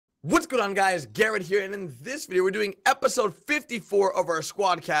What's going on, guys? Garrett here, and in this video, we're doing episode 54 of our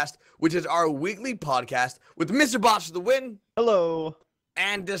Squadcast, which is our weekly podcast with Mr. Boss for the win. Hello.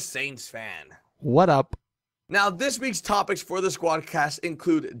 And the Saintsfan. What up? Now, this week's topics for the Squadcast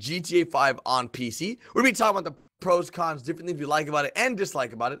include GTA 5 on PC. We'll be talking about the pros, cons, different things we like about it and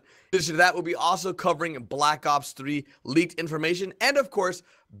dislike about it. In addition to that, we'll be also covering Black Ops 3 leaked information, and of course,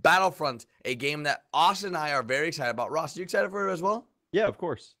 Battlefront, a game that Austin and I are very excited about. Ross, are you excited for it as well? Yeah, of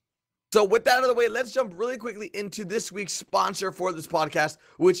course. So with that out of the way, let's jump really quickly into this week's sponsor for this podcast,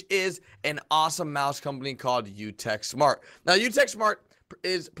 which is an awesome mouse company called UTech Smart. Now, UTech Smart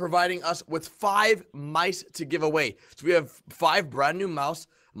is providing us with 5 mice to give away. So we have 5 brand new mouses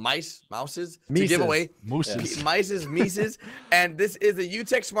to give away. Mices, and this is the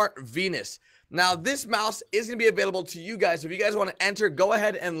UTech Smart Venus. Now, this mouse is going to be available to you guys. So if you guys want to enter, go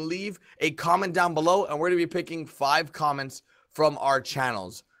ahead and leave a comment down below, and we're going to be picking 5 comments from our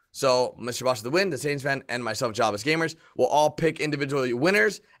channels. So, Mr. Boss of the Win, the Saintsfan, and myself, Jobless Gamers, will all pick individual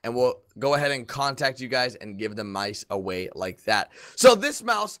winners, and we'll go ahead and contact you guys and give the mice away like that. So, this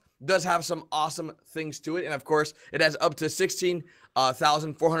mouse does have some awesome things to it, and of course, it has up to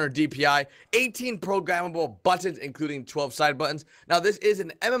 16,400 DPI, 18 programmable buttons, including 12 side buttons. Now, this is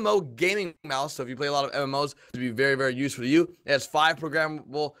an MMO gaming mouse, so if you play a lot of MMOs, it'll be very, very useful to you. It has 5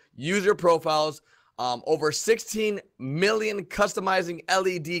 programmable user profiles, over 16 million customizing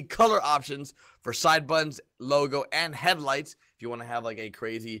LED color options for side buttons, logo, and headlights. If you want to have like a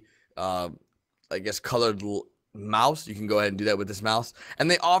crazy, I guess, colored mouse, you can go ahead and do that with this mouse.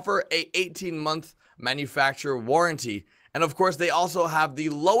 And they offer a 18-month manufacturer warranty. And of course, they also have the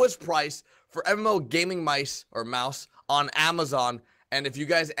lowest price for MMO gaming mice or mouse on Amazon. And if you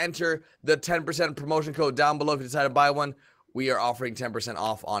guys enter the 10% promotion code down below, if you decide to buy one, we are offering 10%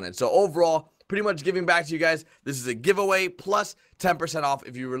 off on it. So overall, pretty much giving back to you guys. This is a giveaway plus 10% off.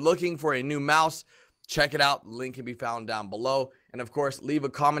 If you were looking for a new mouse, check it out. Link can be found down below. And of course, leave a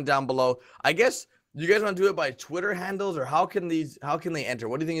comment down below. I guess you guys want to do it by Twitter handles, or how can they enter?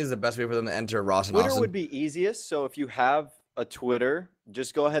 What do you think is the best way for them to enter, Ross and Twitter Austin? would be easiest. So if you have a Twitter,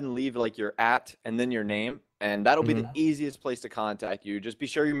 just go ahead and leave like your @ and then your name, and that'll be the easiest place to contact you. Just be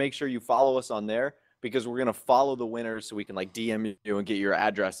sure you make sure you follow us on there, because we're going to follow the winners so we can like DM you and get your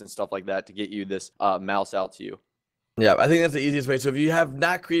address and stuff like that to get you this mouse out to you. Yeah, I think that's the easiest way. So if you have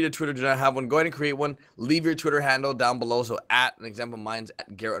not created a Twitter, do not have one, go ahead and create one. Leave your Twitter handle down below. So an example, mine's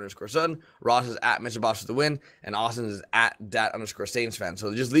 @Garrett_Sutton, Ross is @Mr. Boss for the Win, and Austin is @Dat_Saintsfan.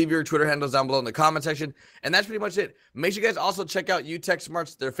 So just leave your Twitter handles down below in the comment section. And that's pretty much it. Make sure you guys also check out UTech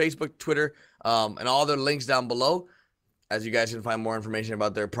Smarts, their Facebook, Twitter, and all their links down below, as you guys can find more information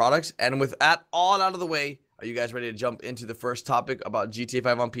about their products. And with that all out of the way, are you guys ready to jump into the first topic about GTA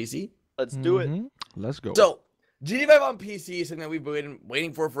 5 on PC? Let's do it. Let's go. So, GTA 5 on PC is something that we've been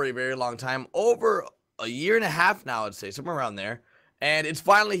waiting for a very long time. Over a year and a half now, I'd say, somewhere around there. And it's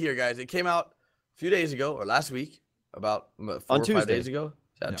finally here, guys. It came out a few days ago, or last week, about 4 or 5 days ago.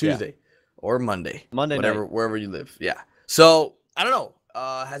 Tuesday or Monday. Monday night. Wherever you live. Yeah. So, I don't know.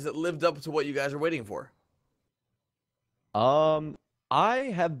 Has it lived up to what you guys are waiting for? I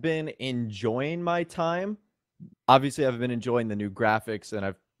have been enjoying my time. Obviously, I've been enjoying the new graphics, and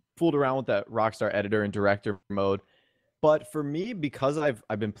I've fooled around with that Rockstar editor and director mode. But for me, because I've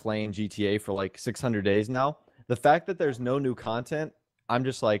been playing GTA for like 600 days now, the fact that there's no new content, I'm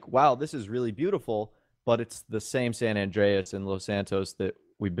just like, wow, this is really beautiful, but it's the same San Andreas and Los Santos that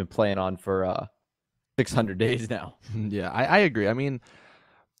we've been playing on for 600 days now. Yeah, I agree. I mean,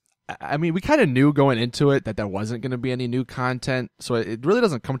 we kind of knew going into it that there wasn't going to be any new content, so it really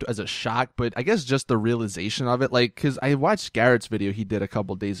doesn't come to as a shock, but I guess just the realization of it, like, because I watched Garrett's video he did a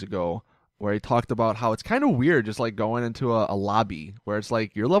couple days ago where he talked about how it's kind of weird just like going into a lobby where it's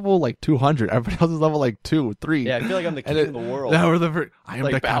like you're level like 200, everybody else is level like 2, 3. Yeah, I feel like I'm the king of the world. I am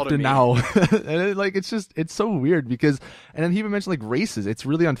like, the captain now. And it's so weird because, and then he even mentioned like races. It's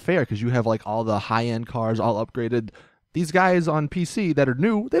really unfair because you have like all the high-end cars all upgraded. These guys on PC that are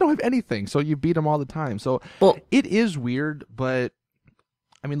new, they don't have anything, so you beat them all the time. So it is weird, but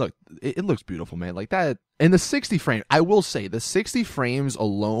I mean, look, it looks beautiful, man. Like that, and the 60 frame. I will say the 60 frames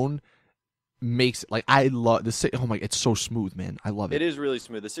alone makes it like I love the. Oh my, it's so smooth, man. I love it. It is really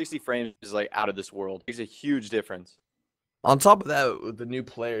smooth. The 60 frames is like out of this world. It makes a huge difference. On top of that, with the new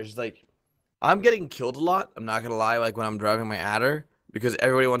players, like I'm getting killed a lot. I'm not gonna lie. Like when I'm driving my adder, because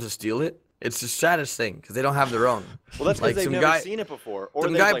everybody wants to steal it. It's the saddest thing because they don't have their own. Well, that's because they've never seen it before, or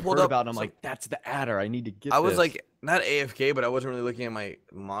they've like heard about it. And I'm like, that's the adder. I need to get. I was like not AFK, but I wasn't really looking at my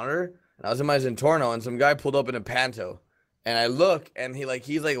monitor, and I was in my Zentorno, and some guy pulled up in a Panto, and I look, and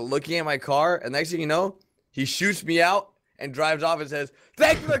he's like looking at my car, and next thing you know, he shoots me out, and drives off and says,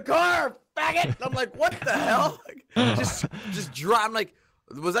 "Thanks for the car, faggot." And I'm like, what the hell? Like, just drive. I'm like,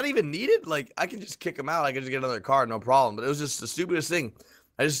 was that even needed? Like, I can just kick him out. I can just get another car, no problem. But it was just the stupidest thing.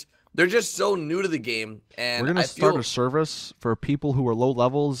 They're just so new to the game, and we're gonna start a service for people who are low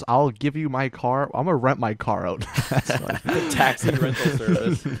levels. I'll give you my car. I'm gonna rent my car out. The taxi rental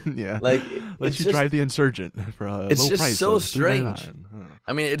service. Yeah, like let you drive the Insurgent for a it's low just price. so of strange. $3.99.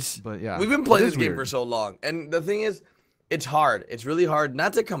 I mean, but yeah, we've been playing this game weird. for so long, and the thing is, it's hard. It's really hard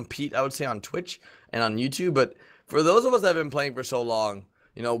not to compete, I would say, on Twitch and on YouTube, but for those of us that have been playing for so long,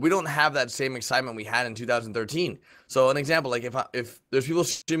 you know, we don't have that same excitement we had in 2013. So an example, like if there's people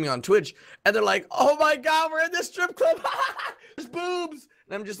streaming on Twitch and they're like, "Oh my God, we're in this strip club, there's boobs,"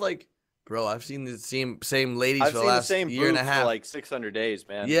 and I'm just like, bro, I've seen the same ladies for the last year and a half, for like 600 days,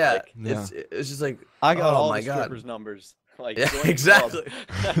 man. Yeah, like, it's just like, I got all my the God. strippers' numbers. Like, Yeah, join the exactly.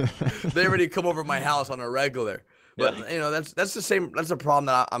 club. They already come over my house on a regular. But Yeah. you know, that's the same. That's the problem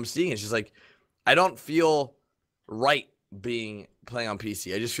that I'm seeing. It's just like I don't feel right playing on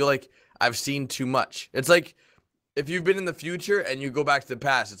PC. I just feel like I've seen too much. It's like if you've been in the future and you go back to the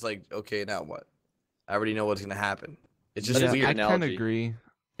past, it's like, okay, now what? I already know what's gonna happen. It's just That is weird. an I kind of analogy. agree.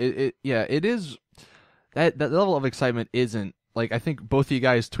 It is that level of excitement isn't like I think both of you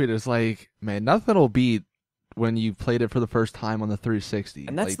guys tweeted. It's like, man, nothing will beat when you played it for the first time on the 360,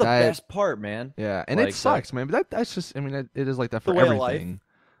 And that's like the that, best part, man. Yeah, and Like it sucks, man. But that's just, I mean, it is like that for the way of life. everything.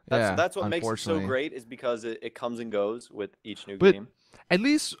 That's what makes it so unfortunately. great is because it comes and goes with each new But game. at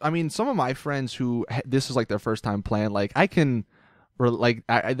least, I mean, some of my friends who this is like their first time playing, like I can,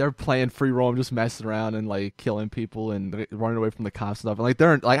 they're playing free roam, just messing around and like killing people and running away from the cops and stuff. And like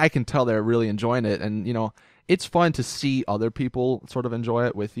they're like, I can tell they're really enjoying it, and you know, it's fun to see other people sort of enjoy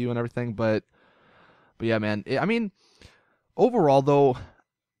it with you and everything. But yeah, man, I mean, overall though,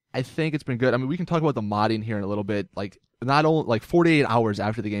 I think it's been good. I mean, we can talk about the modding here in a little bit. Like not only like 48 hours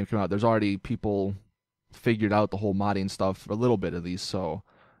after the game came out, there's already people figured out the whole modding stuff a little bit at least, so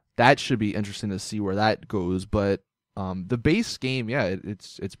that should be interesting to see where that goes. But the base game, yeah,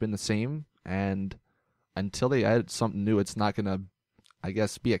 it's been the same, and until they add something new, it's not gonna, I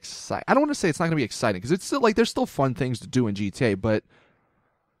guess, be exciting. I don't want to say it's not gonna be exciting because it's still like there's still fun things to do in GTA, but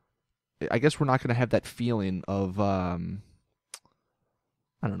I guess we're not gonna have that feeling of I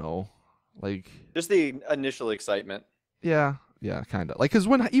don't know, like Just the initial excitement. yeah, kind of like because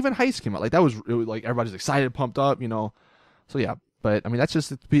when even Heist came out, like it was like everybody's excited, pumped up, you know. So yeah, but I mean that's just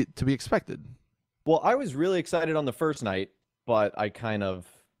to be expected. Well, I was really excited on the first night, but I kind of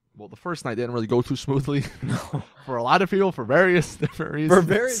Well, the first night didn't really go too smoothly for a lot of people for various different reasons. for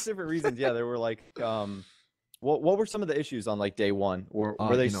various different reasons. Yeah, there were like what were some of the issues on like day one? Were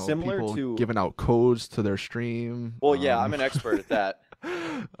they you know, similar people to giving out codes to their stream? Well, yeah, I'm an expert at that.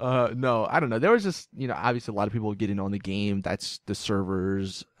 No, I don't know. There was just, you know, obviously a lot of people getting on the game. That's the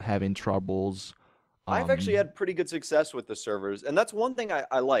servers having troubles. I've actually had pretty good success with the servers, and that's one thing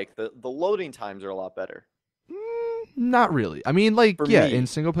I like. The loading times are a lot better. Not really. I mean, like, For yeah, me. in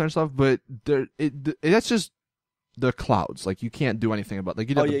single player stuff, but that's just the clouds. Like, you can't do anything about. Like,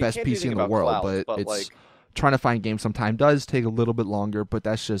 you have yeah, the you best can't do PC in anything the about world, clouds, but but, it's like, trying to find games sometime does take a little bit longer. But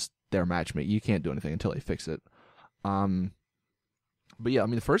that's just their matchmake. You can't do anything until they fix it. But yeah, I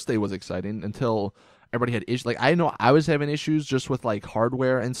mean, the first day was exciting until everybody had issues. Like, I know I was having issues just with like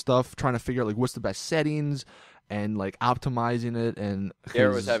hardware and stuff, trying to figure out like what's the best settings and like optimizing it. And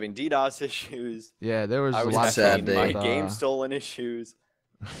Garrett was having DDoS issues. yeah, there was I a was lot of sad having my day. game stolen issues.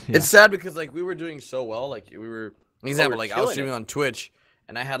 Yeah. It's sad because like we were doing so well. Like we were, an example, like I was killing streaming it. on Twitch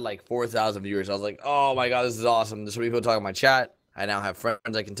and I had like 4,000 viewers. I was like, oh my God, this is awesome. There's so many people talking in my chat. I now have friends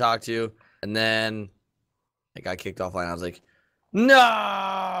I can talk to. And then I got kicked offline. I was like,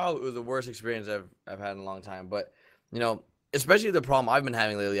 no, it was the worst experience I've had in a long time. But you know, especially the problem I've been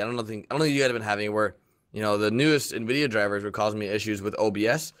having lately. I don't think you guys have been having where, you know, the newest NVIDIA drivers were causing me issues with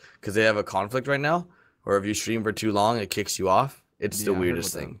OBS because they have a conflict right now. Or if you stream for too long, it kicks you off. It's Yeah, the I heard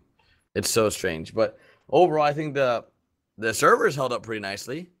weirdest about thing. It's so strange. But overall, I think the servers held up pretty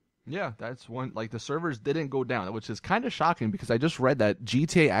nicely. Yeah, that's one. Like the servers didn't go down, which is kind of shocking because I just read that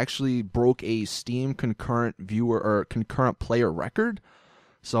GTA actually broke a Steam concurrent viewer or concurrent player record.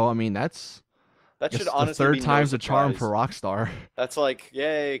 So I mean, that Should the honestly third be no time's a charm surprise. for Rockstar. That's like,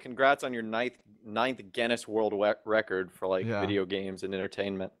 yay! Congrats on your ninth Guinness World Record for like Yeah. video games and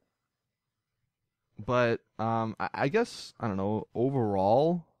entertainment. But I guess I don't know.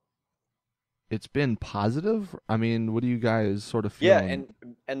 Overall, it's been positive. I mean, what do you guys sort of feel? Yeah, and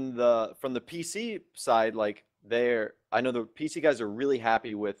from the PC side, like I know the PC guys are really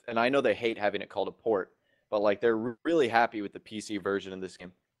happy with, and I know they hate having it called a port, but like they're really happy with the PC version of this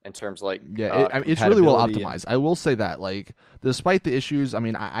game. in terms of like I mean, it's really well compatibility optimized. I will say that, like, despite the issues, I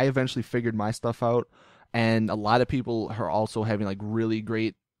mean, I eventually figured my stuff out, and a lot of people are also having like really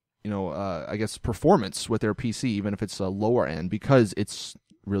great, I guess performance with their PC, even if it's a lower end, because it's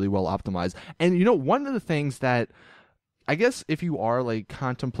really well optimized. And one of the things that I guess if you are like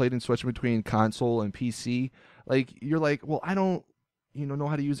contemplating switching between console and PC, like you're like, well, I don't, know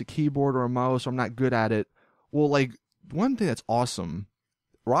how to use a keyboard or a mouse, or I'm not good at it. Well, like one thing that's awesome,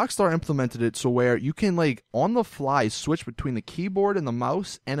 Rockstar implemented it so where you can like on the fly switch between the keyboard and the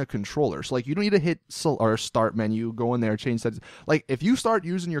mouse and a controller. So like you don't need to hit or start menu, go in there, change settings. Like if you start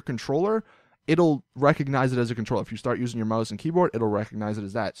using your controller, it'll recognize it as a controller. If you start using your mouse and keyboard, it'll recognize it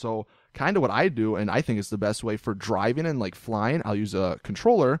as that. So kind of what I do, and I think it's the best way for driving and like flying, I'll use a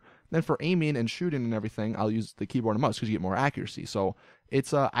controller. Then for aiming and shooting and everything, I'll use the keyboard and mouse because you get more accuracy. So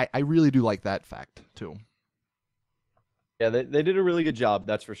it's I really do like that fact too. Yeah, they did a really good job,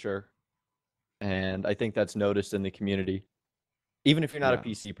 that's for sure. And I think that's noticed in the community, even if you're not a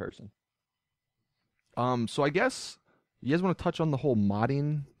PC person. So I guess you guys want to touch on the whole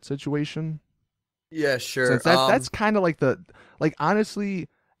modding situation? Yeah, sure. Since that's kind of like honestly,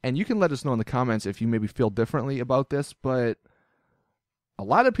 and you can let us know in the comments if you maybe feel differently about this, but a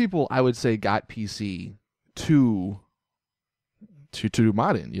lot of people, I would say, got PC to do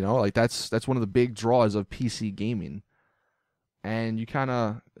modding. Like that's one of the big draws of PC gaming. And you kind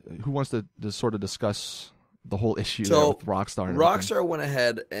of, who wants to sort of discuss the whole issue there with Rockstar? And Rockstar went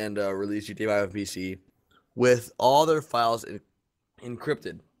ahead and released GTA 5 on PC with all their files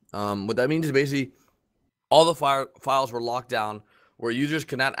encrypted. What that means is basically all the files were locked down where users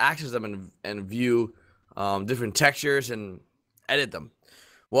could not access them and view different textures and edit them.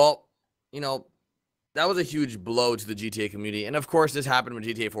 Well, that was a huge blow to the GTA community. And of course, this happened with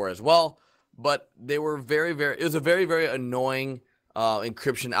GTA 4 as well. But they were it was a very, very annoying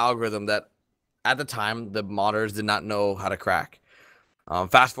encryption algorithm that at the time the modders did not know how to crack.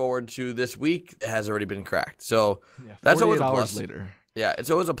 Fast forward to this week, it has already been cracked. So that's always a plus. Later. Yeah, it's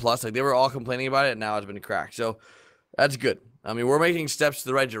always a plus. Like they were all complaining about it, and now it's been cracked. So that's good. I mean, we're making steps to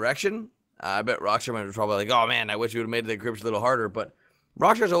the right direction. I bet Rockstar might be probably like, oh man, I wish we would have made the encryption a little harder. But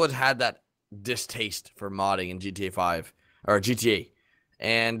Rockstar's always had that distaste for modding in GTA 5 or GTA.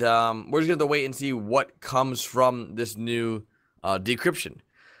 And we're just going to wait and see what comes from this new decryption.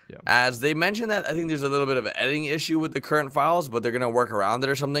 Yeah. As they mentioned that, I think there's a little bit of an editing issue with the current files, but they're going to work around it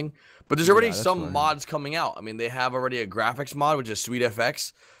or something. But there's already some mods coming out. I mean, they have already a graphics mod, which is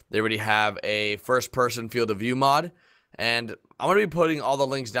SweetFX. They already have a first-person field of view mod. And I'm going to be putting all the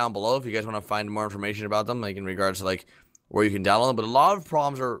links down below if you guys want to find more information about them, like in regards to like where you can download them. But a lot of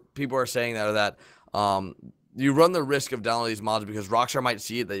problems people are saying that you run the risk of downloading these mods because Rockstar might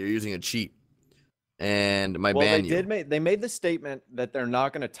see it that you're using a cheat and might ban you. They made the statement that they're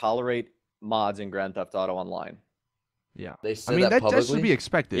not going to tolerate mods in Grand Theft Auto Online. Yeah, they said that should be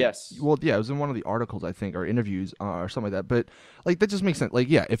expected. Yes. Well, yeah, it was in one of the articles, I think, or interviews or something like that. But like that just makes sense. Like,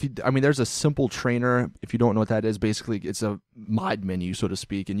 yeah, there's a simple trainer. If you don't know what that is, basically it's a mod menu, so to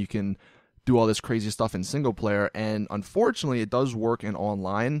speak, and you can do all this crazy stuff in single player. And unfortunately, it does work in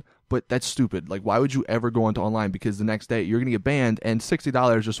online. But that's stupid. Like, why would you ever go into online? Because the next day you're gonna get banned, and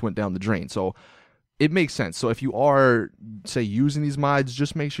 $60 just went down the drain. So it makes sense. So if you are, say, using these mods,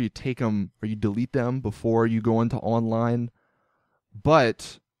 just make sure you take them or you delete them before you go into online.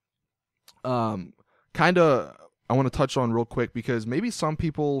 But kind of I want to touch on real quick because maybe some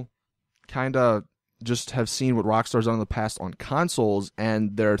people kind of just have seen what Rockstar's done in the past on consoles,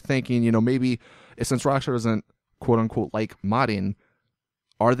 and they're thinking, maybe since Rockstar doesn't quote unquote like modding,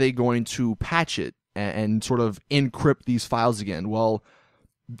 are they going to patch it and sort of encrypt these files again? Well,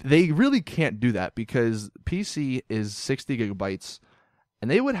 they really can't do that because PC is 60 gigabytes,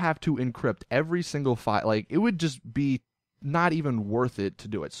 and they would have to encrypt every single file. Like, it would just be not even worth it to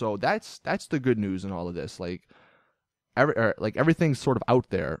do it. So that's the good news in all of this. Like, everything's sort of out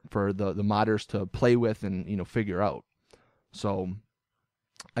there for the modders to play with and figure out. So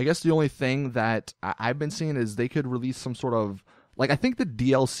I guess the only thing that I've been seeing is they could release some sort of, like, I think the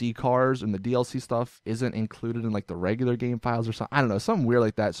DLC cars and the DLC stuff isn't included in like the regular game files or something. I don't know, something weird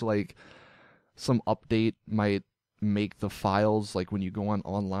like that. So like some update might make the files, like when you go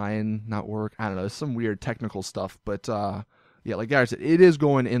online, not work. I don't know, some weird technical stuff. But yeah, like Garrett said, it is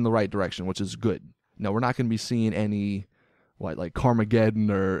going in the right direction, which is good. No, we're not going to be seeing any like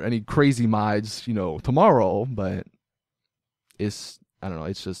Carmageddon or any crazy mods, tomorrow. But I don't know,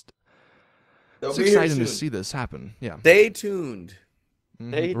 it's just. It's exciting to see this happen. Yeah. Stay tuned.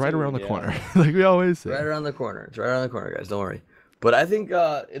 Right around the corner, like we always say. Right around the corner. It's right around the corner, guys. Don't worry. But I think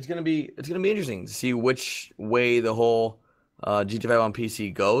it's gonna be interesting to see which way the whole GTA 5 on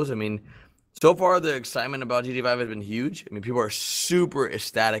PC goes. I mean, so far the excitement about GTA 5 has been huge. I mean, people are super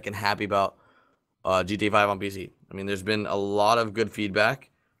ecstatic and happy about GTA 5 on PC. I mean, there's been a lot of good feedback,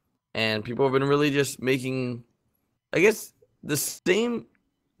 and people have been really just making, I guess, the same.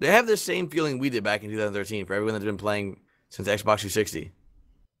 They have the same feeling we did back in 2013 for everyone that's been playing since Xbox 360.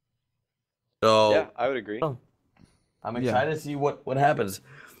 So Yeah, I would agree. I'm excited to see what happens.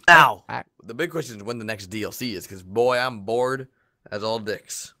 Now, the big question is when the next DLC is, because boy, I'm bored as all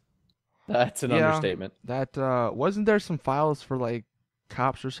dicks. That's an understatement. That wasn't there some files for like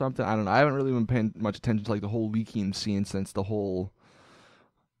cops or something? I don't know. I haven't really been paying much attention to like the whole leaking scene since that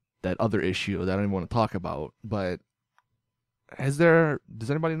other issue that I don't even want to talk about. But does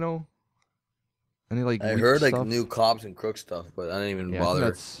anybody know? Any like I heard like new cops and crook stuff, but I didn't even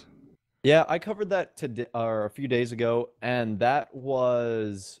bother. Yeah, I covered that a few days ago, and that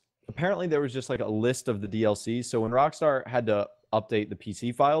was apparently there was just like a list of the DLC. So when Rockstar had to update the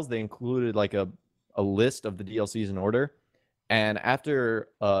PC files, they included like a list of the DLCs in order. And after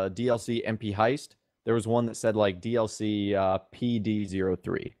DLC MP Heist, there was one that said like DLC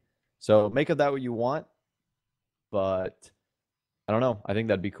PD03. So make of that what you want, but I don't know. I think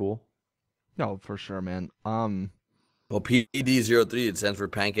that'd be cool. No, for sure, man. Well, PD03, it stands for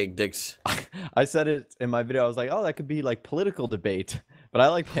Pancake Dicks. I said it in my video. I was like, oh, that could be like political debate, but I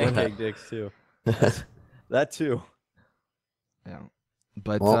like Pancake Dicks too. That too. Yeah,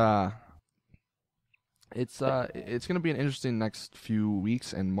 but it's gonna be an interesting next few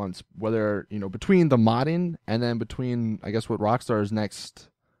weeks and months. Whether between the modding and then between I guess what Rockstar's next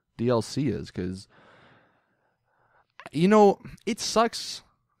DLC is, because it sucks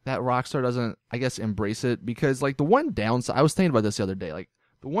that Rockstar doesn't, I guess, embrace it, because like the one downside, I was thinking about this the other day, like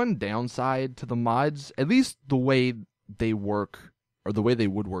the one downside to the mods, at least the way they work or the way they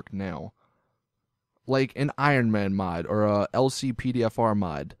would work now, like an Iron Man mod or a LCPDFR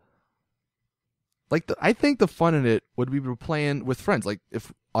mod, like I think the fun in it would be playing with friends, like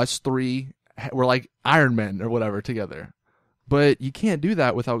if us three were like Iron Man or whatever together. But you can't do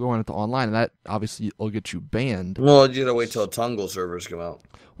that without going into online, and that obviously will get you banned. Well, you gotta wait till Tungle servers come out.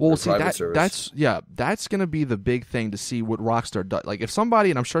 Well, see, that's gonna be the big thing to see what Rockstar does. Like, if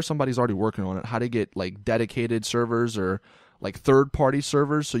somebody, and I'm sure somebody's already working on it, how to get like dedicated servers or like third-party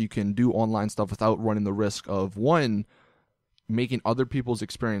servers, so you can do online stuff without running the risk of one, making other people's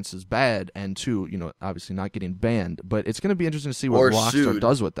experiences bad, and two, obviously not getting banned. But it's gonna be interesting to see what Rockstar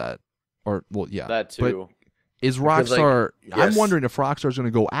does with that. Or, well, yeah, that too. But is Rockstar? I'm wondering if Rockstar's going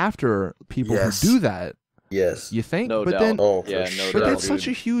to go after people who do that. Yes, you think? No but doubt. then, no doubt, that's such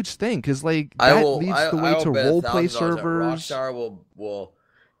a huge thing, because like that leads the way to role play servers. Rockstar will,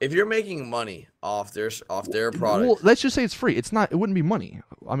 if you're making money off their product. Well, let's just say it's free. It wouldn't be money.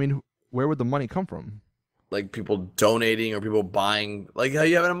 I mean, where would the money come from? Like people donating or people buying, like how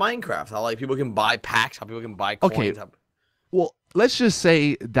you have it in Minecraft. How like people can buy packs, how people can buy coins. Okay. Well, let's just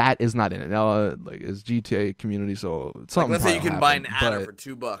say that is not in it. Now, like, it's GTA community, so something. Like, let's say you can buy an adder for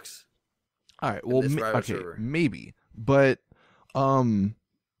 $2. All right. Well, maybe, but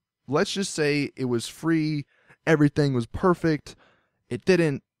let's just say it was free. Everything was perfect. It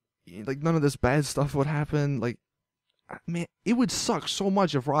didn't, like, none of this bad stuff would happen. Like, man, it would suck so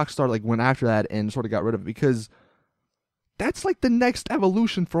much if Rockstar like went after that and sort of got rid of it, because that's like the next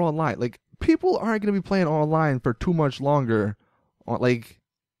evolution for online. Like, people aren't going to be playing online for too much longer. Like,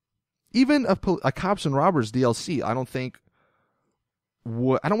 even a Cops and Robbers DLC, I don't think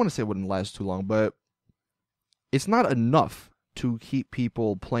I don't want to say it wouldn't last too long, but it's not enough to keep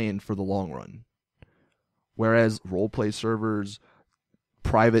people playing for the long run. Whereas roleplay servers,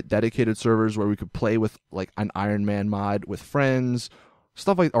 private dedicated servers where we could play with like an Iron Man mod with friends,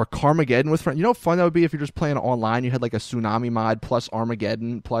 stuff like, or Carmageddon with friends. You know how fun that would be if you're just playing online, you had like a Tsunami mod plus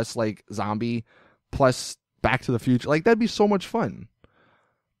Armageddon plus like Zombie plus Back to the Future. Like, that'd be so much fun.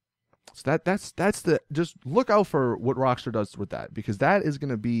 So that's just look out for what Rockstar does with that, because that is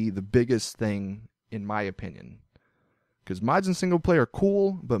going to be the biggest thing in my opinion. Because mods in single player are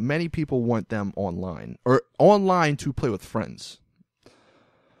cool, but many people want them online, or online to play with friends.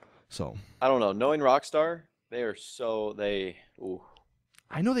 So I don't know. Knowing Rockstar, I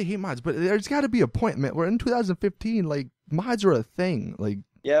know they hate mods, but there's got to be a point, man. We're in 2015. Like, mods are a thing. Like,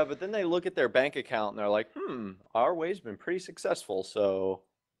 yeah, but then they look at their bank account and they're like, our way's been pretty successful, so.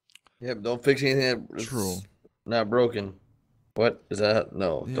 Yeah, but don't fix anything that's not broken. What is that?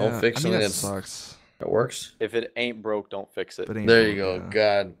 No, yeah, don't fix something that that sucks. That works. If it ain't broke, don't fix it. There you go. Yeah.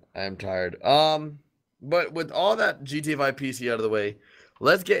 God, I'm tired. But with all that GTA 5 PC out of the way,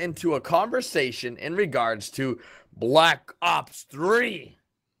 let's get into a conversation in regards to Black Ops 3.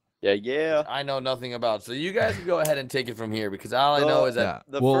 Yeah. I know nothing about. So you guys can go ahead and take it from here because all I know is that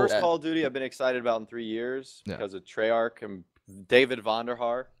the first Call of Duty I've been excited about in 3 years because of Treyarch and David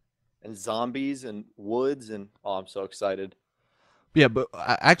Vonderhaar and zombies and woods and I'm so excited. Yeah, but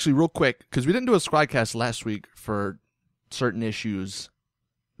actually, real quick, because we didn't do a Squadcast last week for certain issues.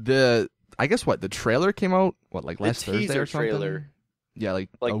 The trailer came out last Thursday or something. Trailer. Yeah, like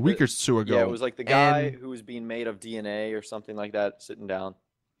a week or two ago. Yeah, it was like the guy who was being made of DNA or something like that, sitting down.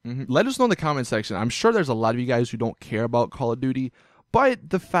 Mm-hmm. Let us know in the comment section. I'm sure there's a lot of you guys who don't care about Call of Duty,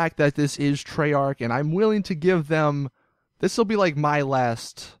 but the fact that this is Treyarch, and I'm willing to give them, this will be like my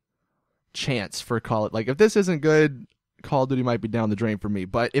last chance for Call of. Like if this isn't good, Call of Duty might be down the drain for me,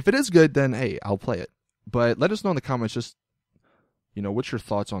 but if it is good, then hey, I'll play it. But let us know in the comments, just what's your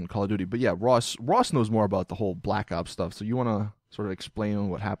thoughts on Call of Duty. But yeah, Ross knows more about the whole Black Ops stuff, so you want to sort of explain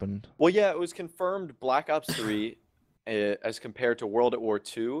what happened? Well, yeah, it was confirmed Black Ops 3 as compared to World at War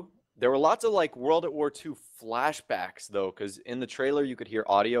 2. There were lots of World at War 2 flashbacks though, because in the trailer you could hear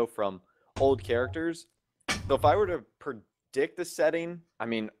audio from old characters. So if I were to predict the setting, I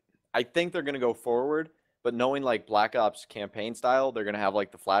mean, I think they're going to go forward. But knowing Black Ops campaign style, they're going to have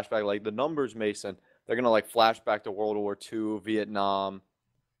the flashback, the numbers, Mason. They're going to flash back to World War II, Vietnam.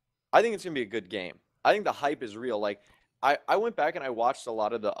 I think it's going to be a good game. I think the hype is real. I went back and I watched a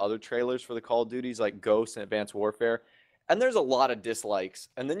lot of the other trailers for the Call of Duties, like Ghost and Advanced Warfare, and there's a lot of dislikes.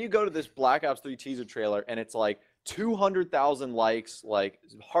 And then you go to this Black Ops 3 teaser trailer, and it's 200,000 likes,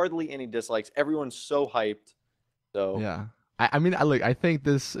 hardly any dislikes. Everyone's so hyped. So yeah. I think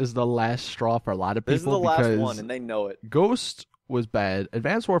this is the last straw for a lot of people. This is the last one, and they know it. Ghost was bad.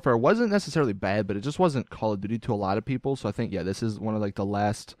 Advanced Warfare wasn't necessarily bad, but it just wasn't Call of Duty to a lot of people. So I think, this is one of the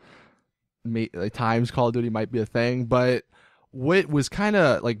last times Call of Duty might be a thing. But what was kind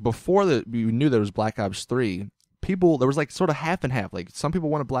of before we knew there was Black Ops 3, there was sort of half and half. Some people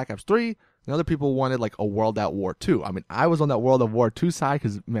wanted Black Ops 3, and other people wanted a World at War 2. I mean, I was on that World at War 2 side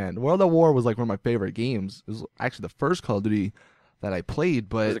because, man, World at War was one of my favorite games. It was actually the first Call of Duty that I played,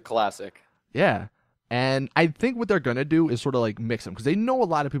 but it was a classic. Yeah. And I think what they're going to do is sort of mix them because they know a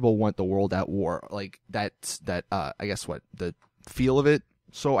lot of people want the World at War, I guess the feel of it.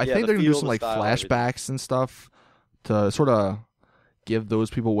 So I think they're going to do some flashbacks and stuff to sort of give those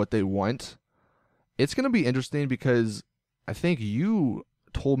people what they want. It's going to be interesting because I think you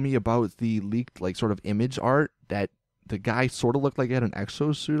told me about the leaked sort of image art that the guy sort of looked like he had an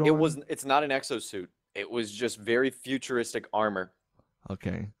exosuit on. It's not an exosuit. It was just very futuristic armor.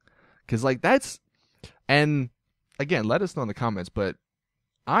 Okay. Because that's, and again, let us know in the comments, but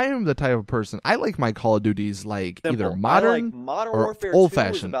I am the type of person, I like my Call of Duties either modern or old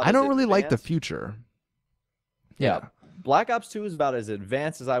fashioned. I don't really like the future. Yeah. Black Ops 2 is about as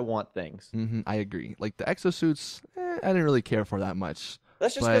advanced as I want things. Mm-hmm, I agree. The exosuits, I didn't really care for that much.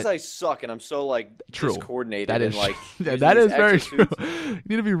 That's just because I suck and I'm so discoordinated. That is, and, that is very true. You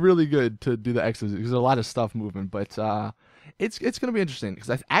need to be really good to do the exosuits because there's a lot of stuff moving. But it's going to be interesting because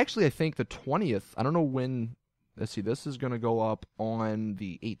I think the 20th. I don't know when. Let's see. This is going to go up on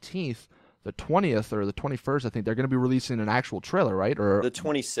the 18th. The 20th or the 21st. I think they're going to be releasing an actual trailer, right? Or the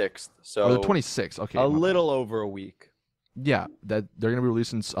 26th. Or the 26th. Okay, a little over a week. Yeah, that they're going to be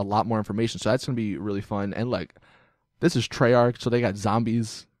releasing a lot more information. So that's going to be really fun. And this is Treyarch, so they got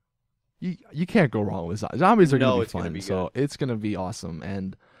zombies. You can't go wrong with zombies. Zombies are going to be fun, so it's going to be awesome.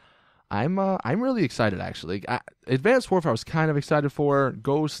 And I'm really excited actually. Advanced Warfare I was kind of excited for.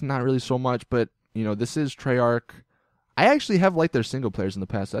 Ghost not really so much, but this is Treyarch. I actually have liked their single players in the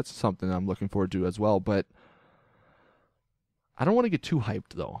past. That's something I'm looking forward to as well. But I don't want to get too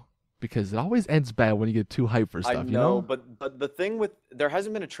hyped though, because it always ends bad when you get too hyped for stuff. I know, but the thing with there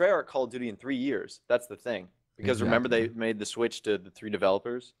hasn't been a Treyarch Call of Duty in 3 years. That's the thing. Because remember they made the switch to the 3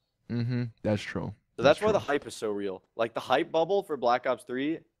 developers? Mm-hmm. That's true. So that's why the hype is so real. The hype bubble for Black Ops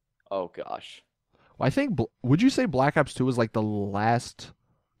 3, oh gosh. Well, I think, would you say Black Ops 2 was the last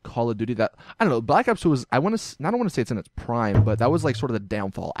Call of Duty that, I don't know, Black Ops 2 was, I don't want to say it's in its prime, but that was sort of the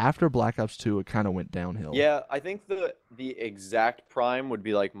downfall. After Black Ops 2, it kind of went downhill. Yeah, I think the exact prime would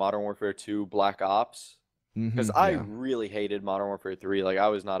be Modern Warfare 2, Black Ops. Because I really hated Modern Warfare 3. I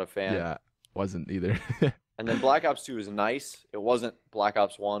was not a fan. Yeah, wasn't either. And then Black Ops 2 is nice. It wasn't Black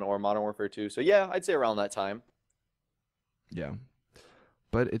Ops 1 or Modern Warfare 2. So yeah, I'd say around that time. Yeah.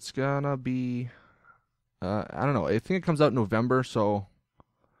 But it's gonna be I don't know. I think it comes out in November, so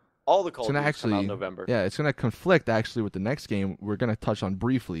all the Call of Duty come out in November. Yeah, it's gonna conflict actually with the next game we're gonna touch on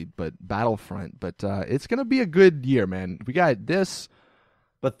briefly, but Battlefront. But it's gonna be a good year, man. We got this.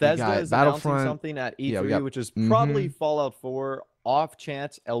 Bethesda is announcing something at E3, which is probably Fallout 4. off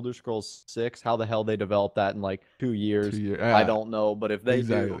chance Elder Scrolls 6, how the hell they developed that in like 2 years, Yeah. I don't know. But if they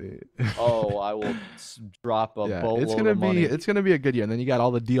do, I will drop a boatload of money. It's gonna be a good year. And then you got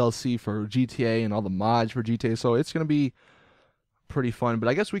all the DLC for GTA and all the mods for GTA, so it's gonna be pretty fun. But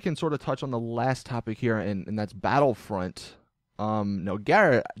I guess we can sort of touch on the last topic here, and that's Battlefront. No,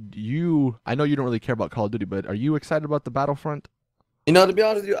 Garrett, I know you don't really care about Call of Duty, but are you excited about the Battlefront? You know, to be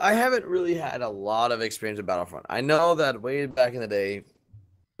honest with you, I haven't really had a lot of experience with Battlefront. I know that way back in the day, it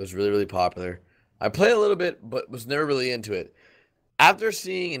was really, really popular. I played a little bit, but was never really into it. After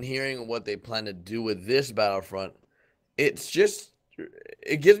seeing and hearing what they plan to do with this Battlefront, it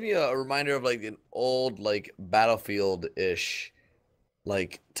gives me a reminder of like an old like Battlefield-ish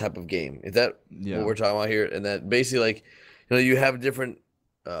like type of game. Is that what we're talking about here? And that basically like, you have different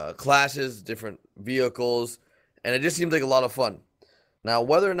classes, different vehicles, and it just seems like a lot of fun. Now,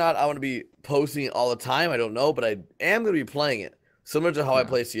 whether or not I want to be posting it all the time, I don't know, but I am going to be playing it. Similar to how I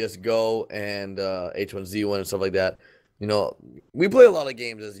play CSGO and H1Z1 and stuff like that. We play a lot of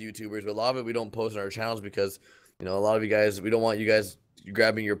games as YouTubers, but a lot of it we don't post on our channels because, a lot of you guys, we don't want you guys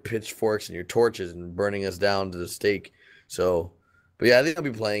grabbing your pitchforks and your torches and burning us down to the stake. So, but yeah, I think I'll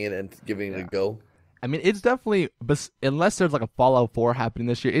be playing it and giving it a go. I mean, it's definitely, unless there's like a Fallout 4 happening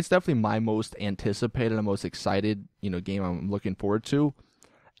this year, it's definitely my most anticipated and most excited, game I'm looking forward to.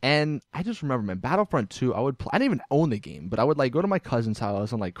 And I just remember, man, Battlefront 2, I didn't even own the game, but I would like go to my cousin's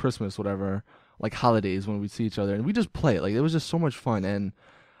house on like Christmas, whatever, like holidays when we'd see each other, and we just play it. Like, it was just so much fun. And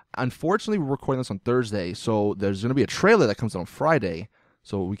unfortunately, we're recording this on Thursday, so there's going to be a trailer that comes out on Friday,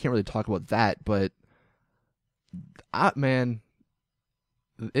 so we can't really talk about that, but, man,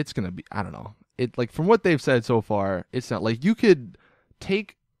 it's going to be, I don't know. It, like, from what they've said so far, it's not like you could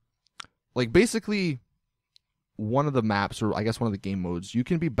take, like, basically one of the maps, or I guess one of the game modes, you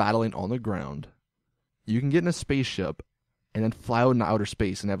can be battling on the ground, you can get in a spaceship, and then fly out into outer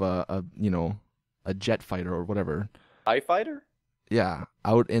space and have a jet fighter or whatever. TIE fighter? Yeah,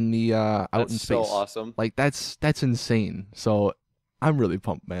 out in the out in space. That's so awesome. Like, that's insane. So I'm really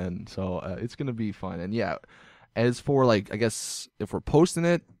pumped, man. So it's gonna be fun. And yeah, as for like, I guess if we're posting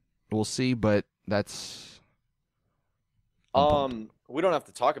it, we'll see. But that's we don't have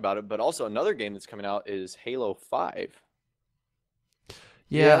to talk about it. But also another game that's coming out is Halo 5.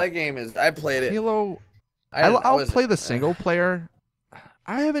 Yeah, that game is. I played it. Halo. I'll play the single player.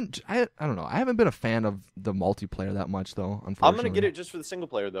 I don't know. I haven't been a fan of the multiplayer that much, though, unfortunately. I'm going to get it just for the single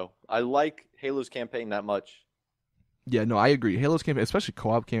player, though. I like Halo's campaign that much. Yeah, no, I agree. Halo's campaign, especially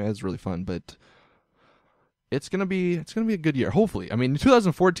co-op campaign, is really fun, but it's gonna be a good year, hopefully. I mean,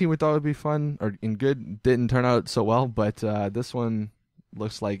 2014 we thought would be fun and good. Didn't turn out so well, but this one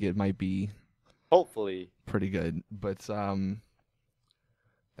looks like it might be hopefully pretty good. But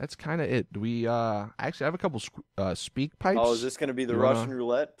that's kind of it. We actually have a couple speak pipes. Oh, is this going to be the Russian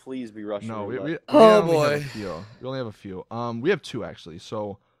roulette? Please be Russian roulette. Oh, boy. We only have a few. We have two, actually.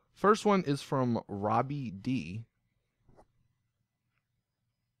 So, first one is from Robbie D.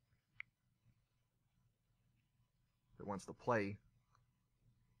 That wants to play.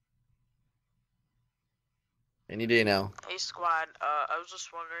 Any day now. Hey, Squad. I was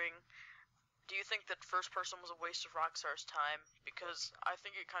just wondering, do you think that first person was a waste of Rockstar's time? Because I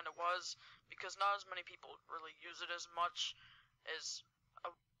think it kind of was, because not as many people really use it as much as,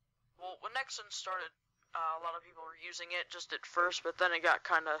 when Nexon started, a lot of people were using it just at first, but then it got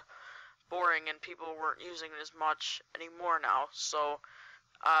kind of boring and people weren't using it as much anymore now. So,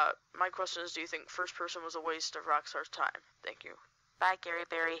 my question is, do you think first person was a waste of Rockstar's time? Thank you. Bye, Gary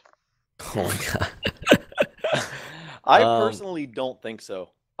Berry. Oh my god. I personally don't think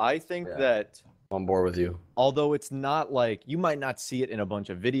so. I think that I'm on board with you. Although it's not like, you might not see it in a bunch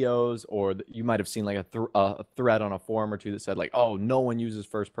of videos, or you might have seen like a thread on a forum or two that said like, oh, no one uses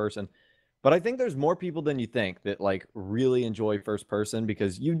first person. But I think there's more people than you think that like really enjoy first person,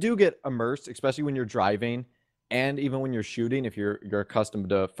 because you do get immersed, especially when you're driving and even when you're shooting, if you're accustomed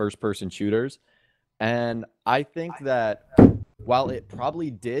to first person shooters. And I think that while it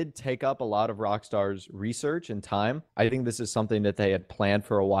probably did take up a lot of Rockstar's research and time, I think this is something that they had planned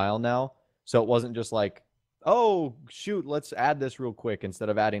for a while now. So it wasn't just like, oh, shoot, let's add this real quick instead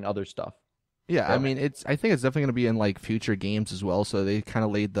of adding other stuff. Yeah, I mean, I think it's definitely going to be in like future games as well. So they kind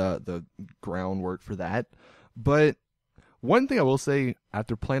of laid the groundwork for that. But one thing I will say,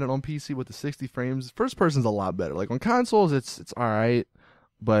 after playing it on PC with the 60 frames, first person's a lot better. Like on consoles, it's all right,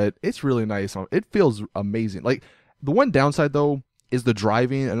 but it's really nice. It feels amazing. Like, the one downside, though, is the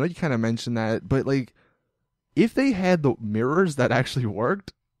driving. I know you kind of mentioned that, but, like, if they had the mirrors that actually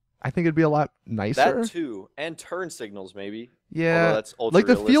worked, I think it'd be a lot nicer. That, too. And turn signals, maybe. Yeah. That's like,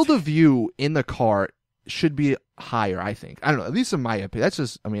 the field of view in the car should be higher, I think. I don't know, at least in my opinion. That's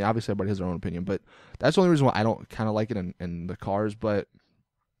just, I mean, obviously everybody has their own opinion, but that's the only reason why I don't kind of like it in the cars. But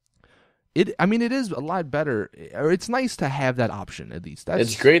it is a lot better, or it's nice to have that option at least.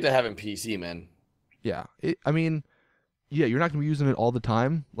 It's great to have in PC, man. Yeah, yeah, you're not gonna be using it all the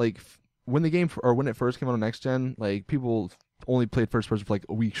time. Like when when it first came out on next gen, like people only played first person for like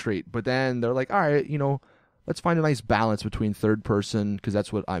a week straight. But then they're like, all right, let's find a nice balance between third person, because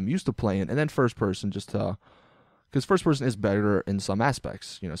that's what I'm used to playing, and then first person, because first person is better in some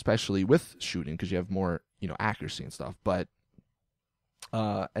aspects, especially with shooting, because you have more accuracy and stuff. But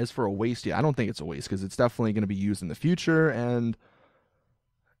as for a waste, yeah, I don't think it's a waste, because it's definitely going to be used in the future. And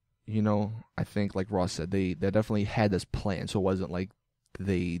I think, like Ross said, they definitely had this plan, so it wasn't like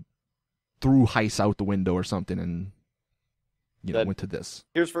they threw Heist out the window or something and went to this.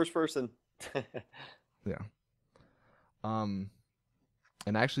 Here's first person. Yeah. And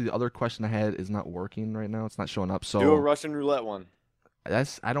actually, the other question I had is not working right now. It's not showing up. So do a Russian roulette one.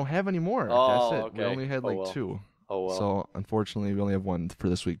 I don't have any more. Oh, that's it. Okay. We only had like 2. Oh well. So unfortunately, we only have 1 for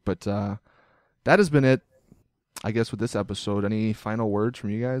this week. But that has been it, I guess, with this episode. Any final words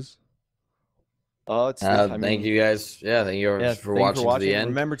from you guys? Thank you guys. Yeah, thank you for watching to the end.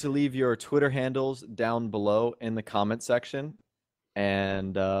 Remember to leave your Twitter handles down below in the comment section,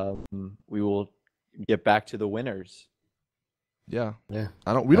 and we will get back to the winners. Yeah. Yeah.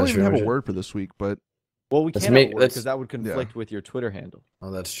 We don't even have a word for this week, but we can't have a word because that would conflict with your Twitter handle.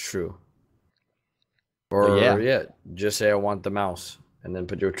 Oh, that's true. Or just say I want the mouse, and then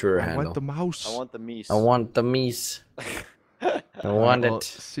put your Twitter handle. I want the mouse. I want the meese. I want the meese. I want it.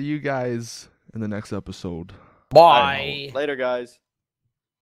 See you guys in the next episode. Bye. Later, guys.